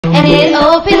and it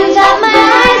opened up my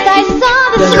eyes. I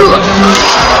saw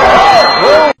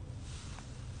the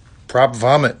Prop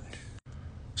vomit.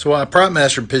 So I prop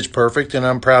mastered Pitch Perfect, and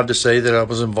I'm proud to say that I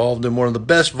was involved in one of the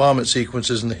best vomit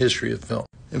sequences in the history of film.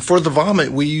 And for the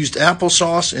vomit, we used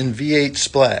applesauce and V8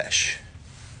 Splash.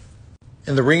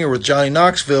 In The Ringer with Johnny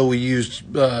Knoxville, we used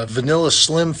vanilla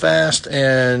Slim Fast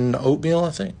and oatmeal,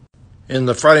 I think. In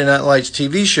the Friday Night Lights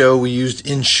TV show, we used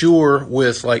Ensure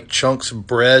with like chunks of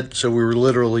bread, so we were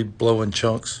literally blowing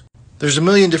chunks. There's a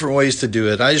million different ways to do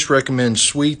it. I just recommend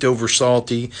sweet over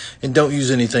salty, and don't use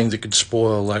anything that could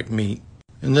spoil like meat.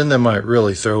 And then they might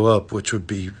really throw up, which would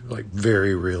be like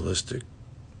very realistic.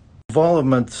 Of all of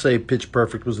them, I'd say Pitch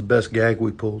Perfect was the best gag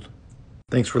we pulled.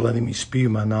 Thanks for letting me spew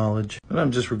my knowledge. But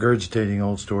I'm just regurgitating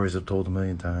old stories I've told a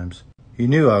million times. You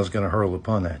knew I was going to hurl a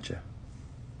pun at you.